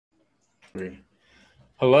Three.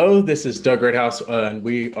 Hello, this is Doug Greathouse, and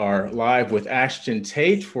we are live with Ashton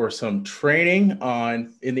Tate for some training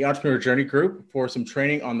in the Entrepreneur Journey group for some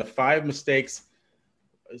training on the 5 mistakes.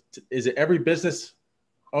 Is it every business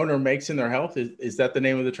owner makes in their health? Is that the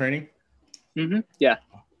name of the training? Mm-hmm. Yeah.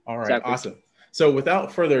 All right, Exactly. awesome. So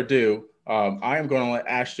without further ado, I am going to let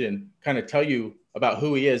Ashton kind of tell you about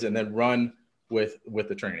who he is and then run with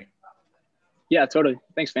the training. Yeah, totally.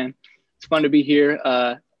 Thanks, man. It's fun to be here.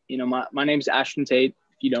 My name's Ashton Tate.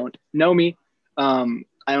 If you don't know me, I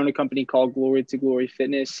own a company called Glory to Glory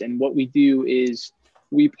Fitness. And what we do is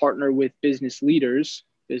we partner with business leaders,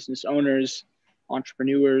 business owners,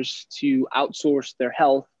 entrepreneurs to outsource their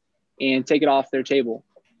health and take it off their table.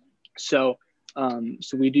 So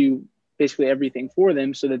we do basically everything for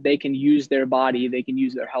them so that they can use their body, they can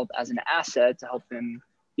use their health as an asset to help them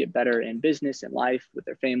get better in business and life with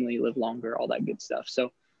their family, live longer, all that good stuff.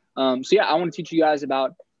 So yeah, I want to teach you guys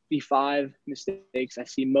about the 5 mistakes I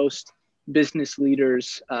see most business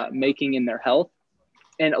leaders making in their health.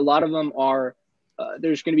 And a lot of them are,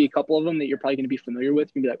 there's going to be a couple of them that you're probably going to be familiar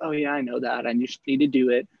with. You'll be like, oh yeah, I know that. I just need to do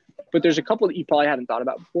it. But there's a couple that you probably haven't thought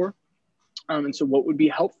about before. And so what would be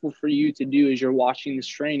helpful for you to do as you're watching this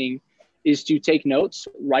training is to take notes,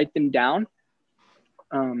 write them down.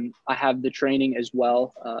 I have the training as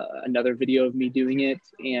well, another video of me doing it,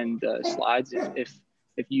 and slides if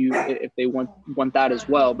they want that as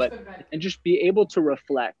well. And just be able to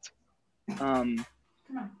reflect,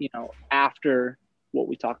 after what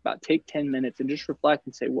we talk about. Take 10 minutes and just reflect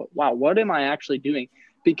and say, wow, what am I actually doing?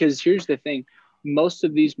 Because here's the thing, most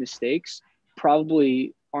of these mistakes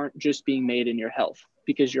probably aren't just being made in your health,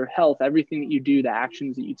 because your health, everything that you do, the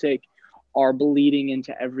actions that you take, are bleeding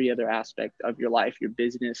into every other aspect of your life, your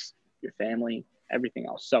business, your family, everything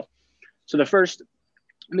else. So the first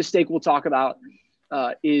mistake we'll talk about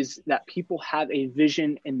is that people have a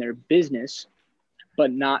vision in their business, but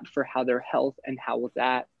not for how their health and how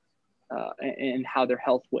their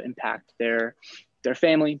health will impact their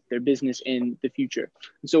family, their business in the future.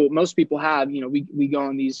 And so what most people have, we go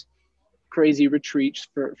on these crazy retreats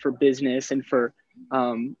for business and for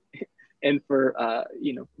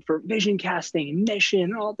vision casting and mission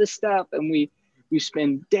and all this stuff. And we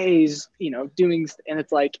spend days, doing, and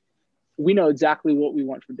it's like, we know exactly what we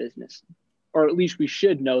want for business, or at least we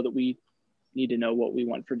should know that we need to know what we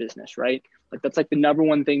want for business, right? Like that's like the number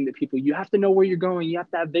one thing that you have to know where you're going. You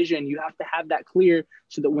have to have vision. You have to have that clear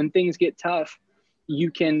so that when things get tough,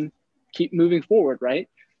 you can keep moving forward, right?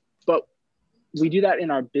 But we do that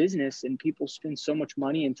in our business, and people spend so much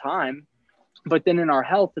money and time. But then in our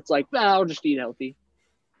health, it's like, I'll just eat healthy.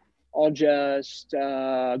 I'll just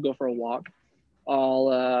go for a walk.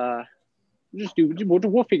 I'll just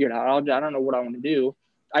we'll figure it out. I don't know what I want to do.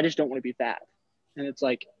 I just don't want to be fat. And it's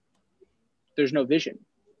like, there's no vision.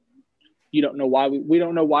 You don't know why we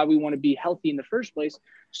don't know why we want to be healthy in the first place.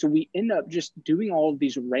 So we end up just doing all of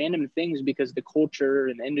these random things because the culture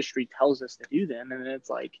and the industry tells us to do them. And it's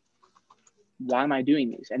like, why am I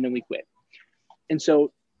doing these? And then we quit. And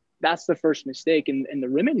so that's the first mistake. And the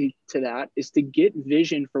remedy to that is to get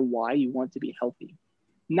vision for why you want to be healthy,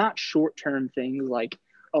 not short-term things like,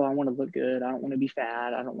 oh, I want to look good. I don't want to be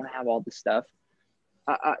fat. I don't want to have all this stuff.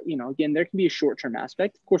 Again, there can be a short-term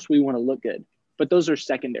aspect. Of course, we want to look good, but those are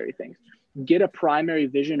secondary things. Get a primary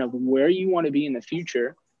vision of where you want to be in the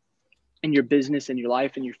future in your business and your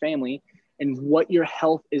life and your family, and what your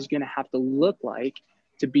health is going to have to look like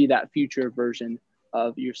to be that future version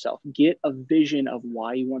of yourself. Get a vision of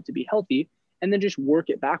why you want to be healthy, and then just work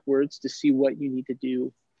it backwards to see what you need to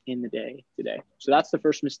do in the day today. So that's the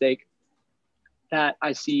first mistake that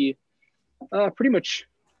I see pretty much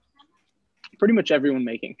everyone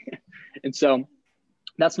making. And so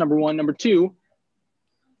that's number one. Number two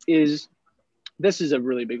is, this is a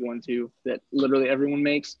really big one too, that literally everyone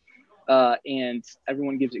makes, and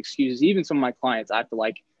everyone gives excuses. Even some of my clients, I have to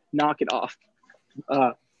like knock it off.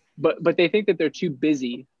 But they think that they're too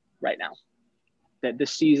busy right now, that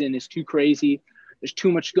this season is too crazy. There's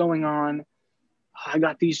too much going on. I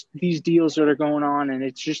got these deals that are going on, and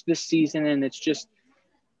it's just this season, and it's just,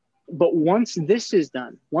 but once this is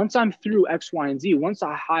done, once I'm through X, Y, and Z, once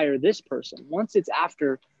I hire this person, once it's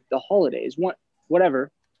after the holidays,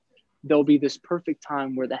 whatever, there'll be this perfect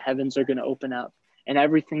time where the heavens are going to open up and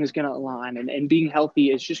everything is going to align, and being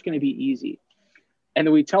healthy is just going to be easy. And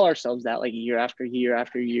then we tell ourselves that like year after year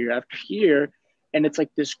after year after year. And it's like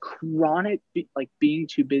this chronic, like being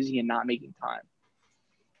too busy and not making time.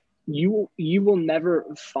 You will never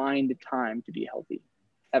find time to be healthy,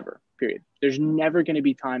 ever, period. There's never going to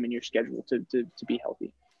be time in your schedule to be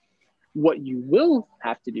healthy. What you will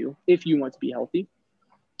have to do if you want to be healthy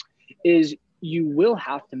is you will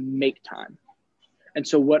have to make time. And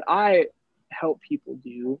so what I help people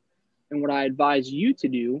do and what I advise you to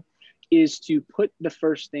do is to put the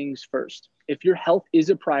first things first. If your health is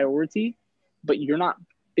a priority, but you're not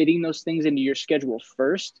fitting those things into your schedule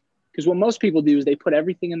first, because what most people do is they put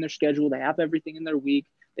everything in their schedule, they have everything in their week,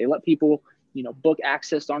 they let people, book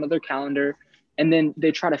access onto their calendar, and then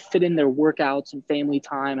they try to fit in their workouts and family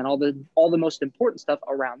time and all the most important stuff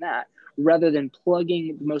around that, rather than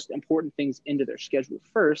plugging the most important things into their schedule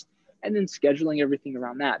first and then scheduling everything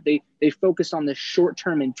around that. They focus on the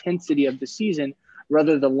short-term intensity of the season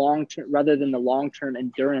rather than the long-term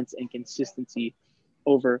endurance and consistency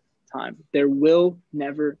over time. There will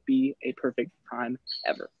never be a perfect time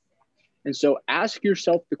ever. And so ask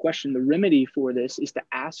yourself the question. The remedy for this is to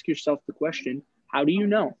ask yourself the question, how do you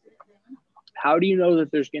know? How do you know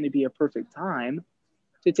that there's going to be a perfect time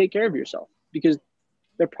to take care of yourself? Because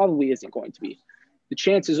there probably isn't going to be. The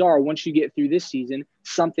chances are once you get through this season,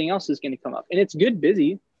 something else is going to come up. And it's good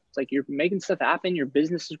busy. It's like you're making stuff happen. Your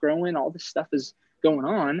business is growing. All this stuff is going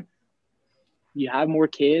on. You have more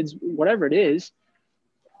kids, whatever it is,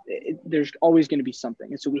 there's always going to be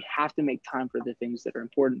something. And so we have to make time for the things that are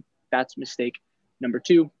important. That's mistake number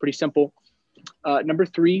 2. Pretty simple. Number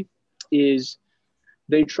 3 is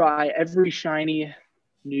they try every shiny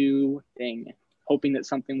new thing, hoping that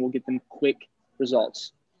something will get them quick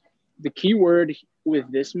results. The key word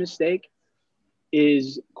with this mistake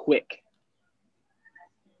is quick,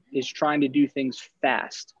 is trying to do things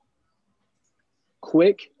fast.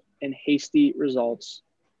 Quick and hasty results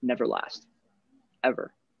never last,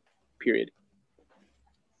 ever, period.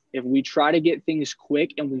 If we try to get things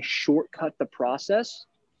quick and we shortcut the process,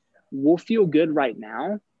 we'll feel good right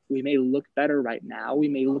now. We may look better right now. We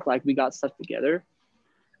may look like we got stuff together,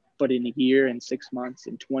 but in a year and 6 months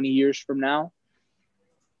and 20 years from now,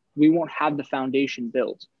 we won't have the foundation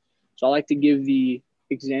built. So I like to give the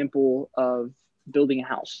example of building a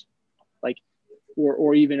house,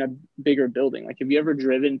 or even a bigger building. Like, have you ever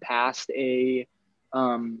driven past a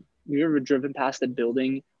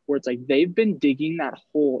building where it's like they've been digging that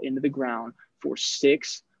hole into the ground for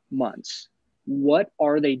 6 months? What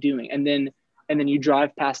are they doing? And then you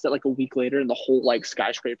drive past it like a week later and the whole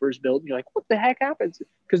skyscraper is built. And you're like, what the heck happens?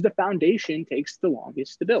 Because the foundation takes the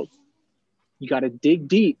longest to build. You got to dig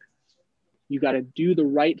deep. You got to do the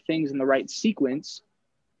right things in the right sequence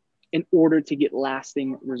in order to get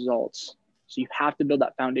lasting results. So you have to build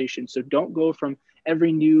that foundation. So don't go from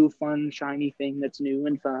every new fun, shiny thing that's new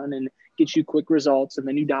and fun and get you quick results and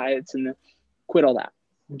the new diets and quit all that.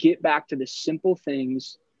 Get back to the simple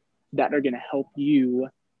things that are going to help you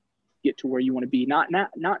get to where you want to be. Not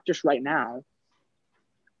just right now,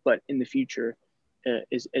 but in the future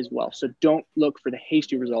as well. So don't look for the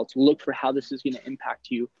hasty results. Look for how this is going to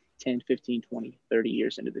impact you 10, 15, 20, 30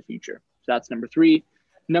 years into the future. So that's number 3.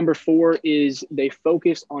 Number 4 is they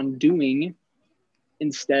focus on doing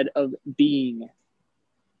instead of being.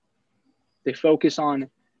 They focus on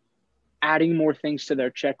adding more things to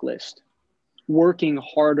their checklist, working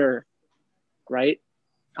harder, right?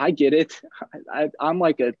 I get it. I'm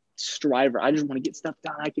like a striver. I just want to get stuff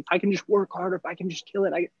done. I can just work harder. If I can just kill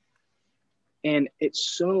it. And it's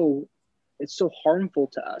so harmful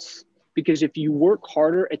to us, because if you work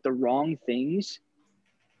harder at the wrong things,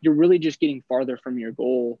 you're really just getting farther from your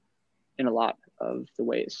goal in a lot of the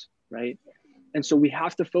ways, right? And so we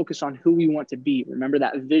have to focus on who we want to be. Remember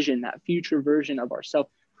that vision, that future version of ourselves.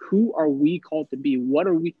 Who are we called to be? What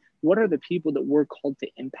are the people that we're called to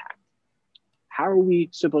impact? How are we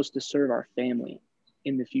supposed to serve our family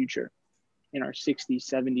in the future, in our 60s,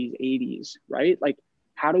 70s, 80s, right?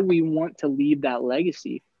 How do we want to leave that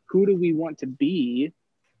legacy? Who do we want to be?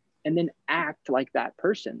 And then act like that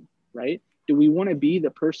person, right? Do we want to be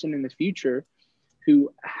the person in the future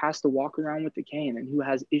who has to walk around with a cane and who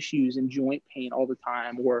has issues and joint pain all the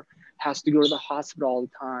time, or has to go to the hospital all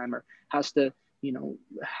the time, or has to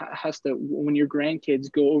when your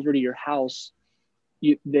grandkids go over to your house,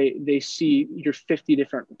 they see your 50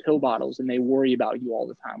 different pill bottles and they worry about you all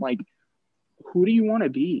the time? Who do you want to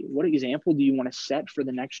be? What example do you want to set for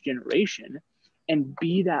the next generation? And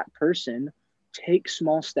be that person. Take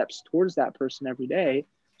small steps towards that person every day,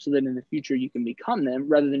 so that in the future you can become them,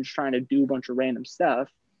 rather than just trying to do a bunch of random stuff.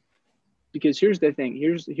 Because here's the thing.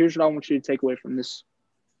 Here's what I want you to take away from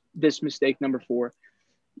this mistake number 4.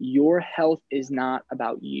 Your health is not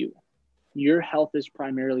about you. Your health is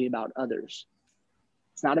primarily about others.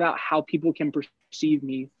 It's not about how people can perceive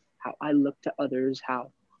me, how I look to others,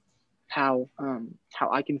 how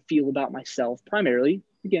I can feel about myself. Primarily,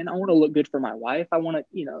 again, I want to look good for my wife. I want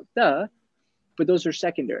to, but those are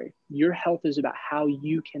secondary. Your health is about how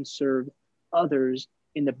you can serve others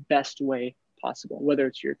in the best way possible, whether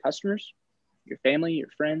it's your customers, your family, your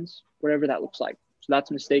friends, whatever that looks like. So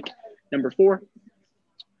that's mistake number 4.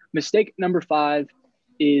 Mistake number 5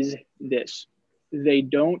 is this: they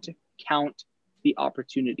don't count the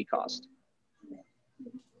opportunity cost.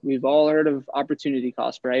 We've all heard of opportunity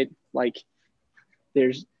cost, right? Like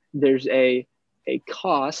there's a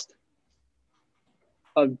cost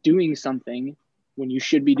of doing something when you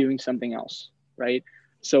should be doing something else, right?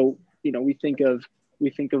 So, we think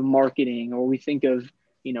of marketing, or we think of,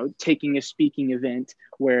 taking a speaking event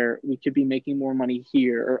where we could be making more money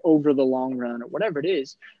here, or over the long run, or whatever it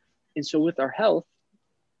is. And so with our health,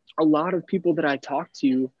 a lot of people that I talk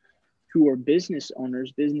to who are business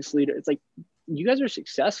owners, business leaders, it's like, you guys are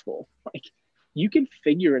successful. Like, you can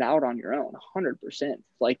figure it out on your own 100%.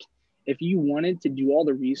 Like, if you wanted to do all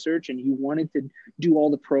the research and you wanted to do all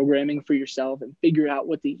the programming for yourself and figure out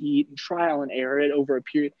what to eat and trial and error it over a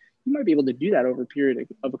period, you might be able to do that over a period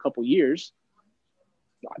of a couple years.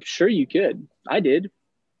 I'm sure you could. I did.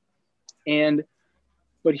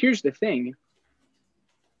 But here's the thing.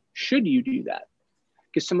 Should you do that?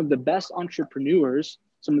 Because some of the best entrepreneurs,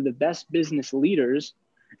 some of the best business leaders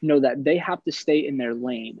know that they have to stay in their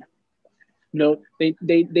lane. No, they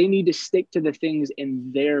need to stick to the things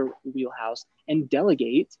in their wheelhouse and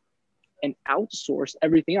delegate and outsource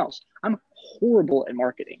everything else. I'm horrible at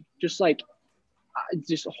marketing, just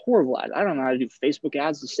horrible at it. I don't know how to do Facebook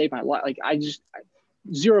ads to save my life. Like,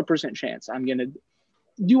 0% chance I'm going to.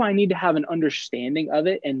 Do I need to have an understanding of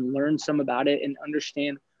it and learn some about it and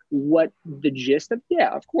understand what the gist of? Yeah,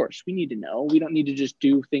 of course. We need to know. We don't need to just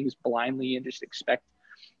do things blindly and just expect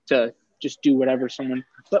to just do whatever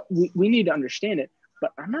but we need to understand it.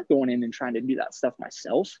 But I'm not going in and trying to do that stuff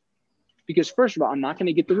myself, because first of all, I'm not going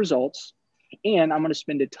to get the results, and I'm going to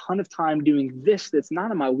spend a ton of time doing this that's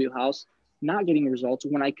not in my wheelhouse, not getting results,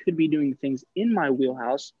 when I could be doing things in my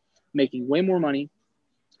wheelhouse, making way more money,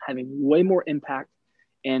 having way more impact,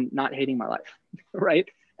 and not hating my life, right?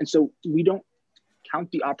 And so we don't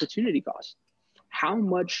count the opportunity cost. How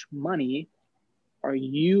much money are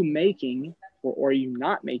you making, or are you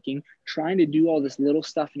not making, trying to do all this little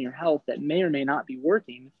stuff in your health that may or may not be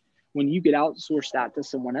working, when you could outsource that to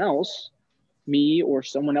someone else, me or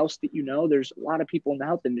someone else that there's a lot of people in the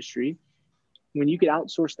health industry, when you could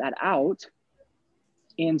outsource that out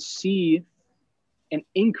and see an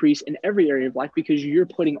increase in every area of life, because you're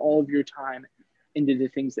putting all of your time into the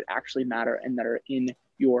things that actually matter and that are in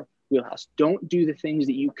your wheelhouse. Don't do the things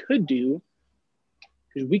that you could do,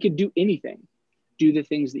 because we could do anything. Do the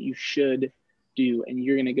things that you should do, and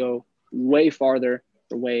you're going to go way farther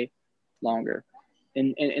for way longer.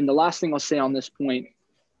 And the last thing I'll say on this point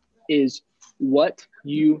is, what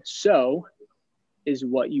you sow is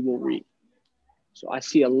what you will reap. So I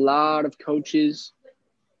see a lot of coaches,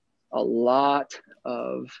 a lot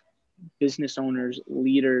of business owners,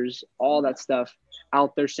 leaders, all that stuff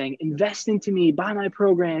out there saying, invest into me, buy my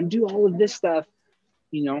program, do all of this stuff,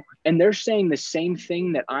 and they're saying the same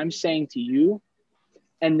thing that I'm saying to you.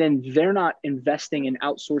 And then they're not investing in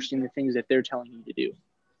outsourcing the things that they're telling you to do.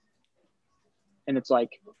 And it's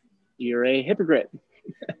like, you're a hypocrite,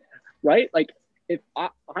 right? Like, if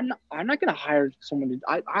I'm not going to hire someone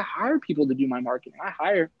I hire people to do my marketing. I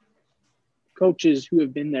hire coaches who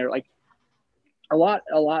have been there, like a lot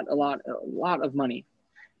of money.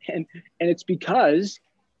 And it's because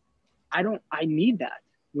I need that.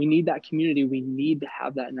 We need that community. We need to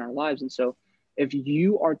have that in our lives. And so if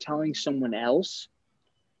you are telling someone else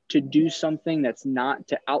to do something that's not,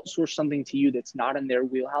 to outsource something to you that's not in their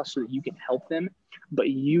wheelhouse so that you can help them, but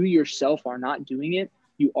you yourself are not doing it,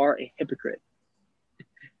 you are a hypocrite.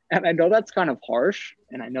 And I know that's kind of harsh.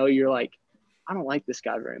 And I know you're like, I don't like this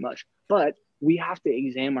guy very much, but we have to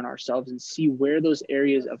examine ourselves and see where those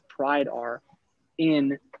areas of pride are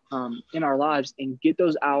in our lives, and get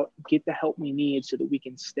those out, get the help we need so that we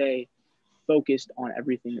can stay focused on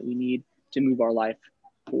everything that we need to move our life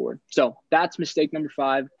forward. So that's mistake number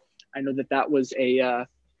 5. I know that was a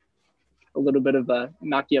little bit of a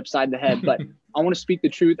knock you upside the head, but I want to speak the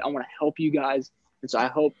truth. I want to help you guys. And so I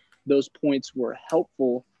hope those points were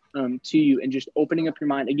helpful to you, and just opening up your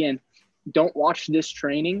mind. Again, don't watch this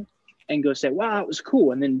training and go say, wow, that was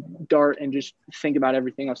cool, and then dart and just think about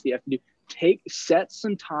everything else that you have to do. Set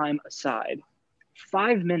some time aside,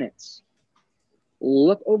 5 minutes,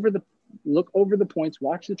 look over the points,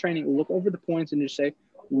 watch the training, look over the points, and just say,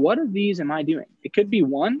 what of these am I doing? It could be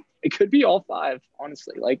one, it could be all 5,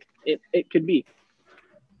 honestly. Like it could be.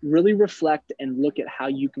 Really reflect and look at how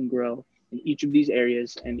you can grow in each of these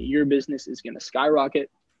areas, and your business is going to skyrocket.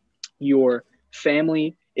 Your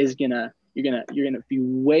family is you're gonna be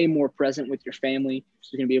way more present with your family.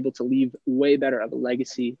 You're gonna be able to leave way better of a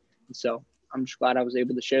legacy. And so I'm just glad I was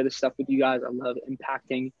able to share this stuff with you guys. I love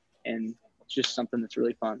impacting, and it's just something that's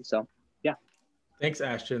really fun. So yeah. Thanks,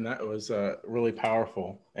 Ashton. That was really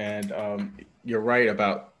powerful. And you're right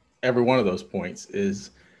about every one of those points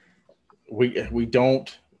is we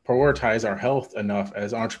don't prioritize our health enough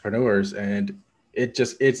as entrepreneurs, and it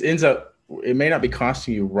ends up, it may not be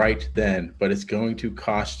costing you right then, but it's going to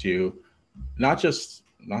cost you not just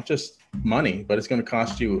money, but it's going to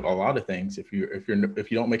cost you a lot of things if you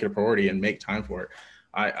don't make it a priority and make time for it.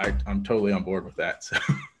 I'm totally on board with that. So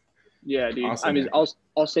yeah, dude. Awesome, I mean, man.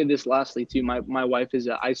 I'll say this lastly too. My wife is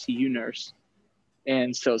an ICU nurse,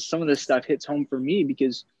 and so some of this stuff hits home for me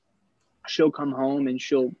because she'll come home and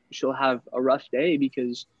she'll have a rough day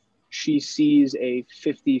because she sees a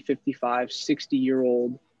 50, 55,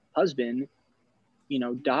 60-year-old husband,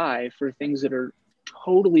 die for things that are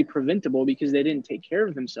totally preventable because they didn't take care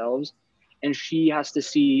of themselves. And she has to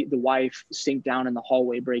see the wife sink down in the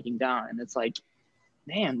hallway breaking down. And it's like,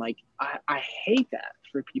 man, like I hate that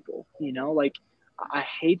for people, like I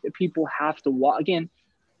hate that people have to walk. Again,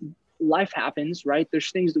 life happens, right?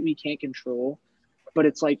 There's things that we can't control, but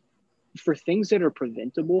it's like for things that are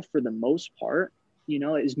preventable for the most part,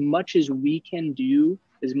 as much as we can do,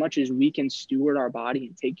 as much as we can steward our body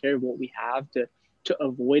and take care of what we have to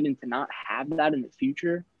avoid and to not have that in the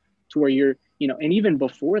future, to where you're, and even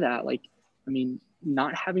before that, like, I mean,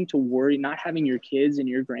 not having to worry, not having your kids and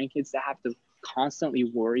your grandkids to have to constantly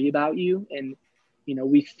worry about you. And,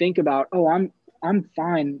 we think about, oh, I'm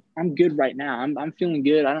fine. I'm good right now. I'm feeling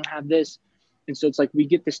good. I don't have this. And so it's like, we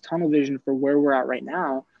get this tunnel vision for where we're at right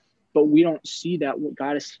now, but we don't see that what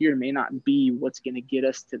got us here may not be what's going to get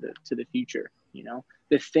us to the future.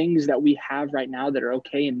 The things that we have right now that are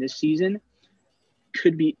okay in this season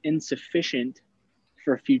could be insufficient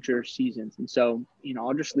for future seasons. And so,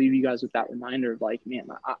 I'll just leave you guys with that reminder of like, man,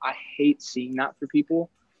 I hate seeing that for people.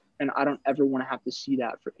 And I don't ever want to have to see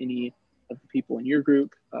that for any of the people in your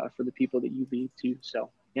group, for the people that you lead to. So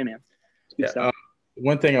yeah, man. It's good stuff.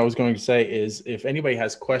 One thing I was going to say is if anybody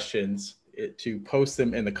has questions, to post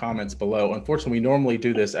them in the comments below. Unfortunately, we normally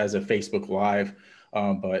do this as a Facebook Live,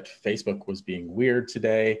 but Facebook was being weird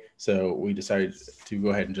today, so we decided to go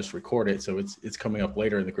ahead and just record it. So it's coming up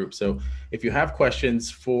later in the group. So if you have questions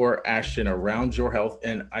for Ashton around your health,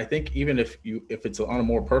 and I think even if it's on a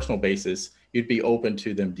more personal basis, you'd be open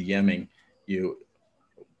to them DMing you.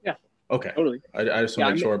 Yeah. Okay. Totally. I just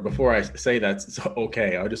want to make sure before I say that's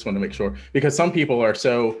okay. I just want to make sure, because some people are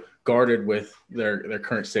so guarded with their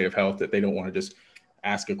current state of health that they don't want to just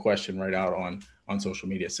ask a question right out on social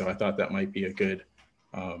media. So I thought that might be a good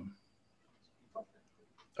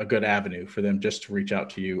avenue for them just to reach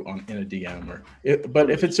out to you in a DM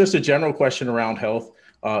but if it's just a general question around health,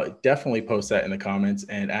 definitely post that in the comments,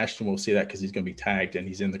 and Ashton will see that because he's going to be tagged and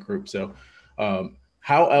he's in the group. So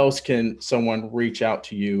how else can someone reach out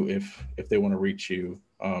to you if they want to reach you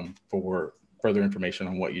for further information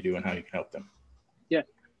on what you do and how you can help them?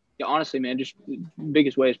 Yeah, honestly, man, just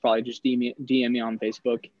biggest way is probably just DM me on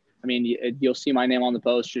Facebook. I mean, you'll see my name on the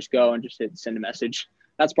post. Just go and just hit send a message.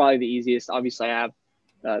 That's probably the easiest. Obviously, I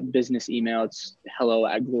have business email. It's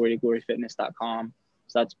hello@glorytogloryfitness.com.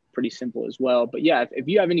 So that's pretty simple as well. But yeah, if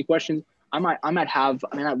you have any questions,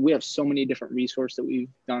 we have so many different resources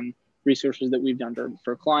that we've done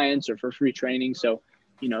for clients or for free training. So,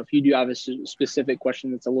 if you do have a specific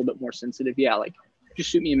question that's a little bit more sensitive, yeah, like just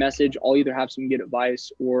shoot me a message. I'll either have some good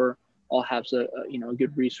advice or I'll have a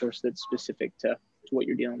good resource that's specific to what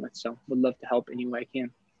you're dealing with. So would love to help any way I can.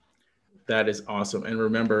 That is awesome. And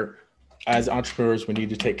remember, as entrepreneurs, we need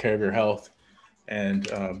to take care of your health and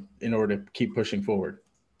in order to keep pushing forward.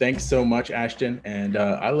 Thanks so much, Ashton. And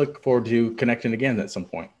I look forward to connecting again at some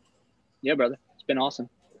point. Yeah, brother. It's been awesome.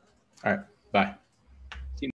 All right. Bye.